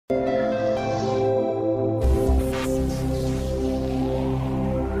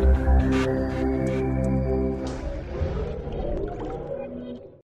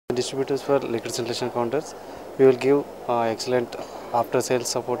distributors for liquid scintillation counters. We will give excellent after-sales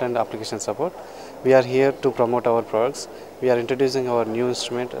support and application support. We are here to promote our products. We are introducing our new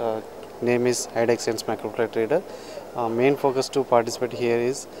instrument. Name is HICC microfluidic reader. Main focus to participate here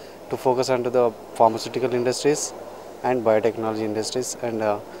is to focus on the pharmaceutical industries and biotechnology industries and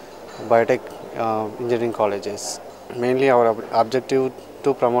biotech engineering colleges. Mainly our objective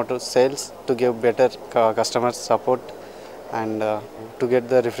to promote sales, to give better customer support and to get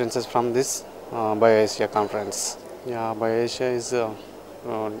the references from this BioAsia conference. Yeah, BioAsia is a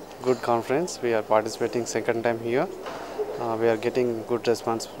good conference. We are participating second time here. We are getting good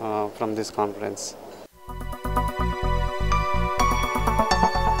response from this conference.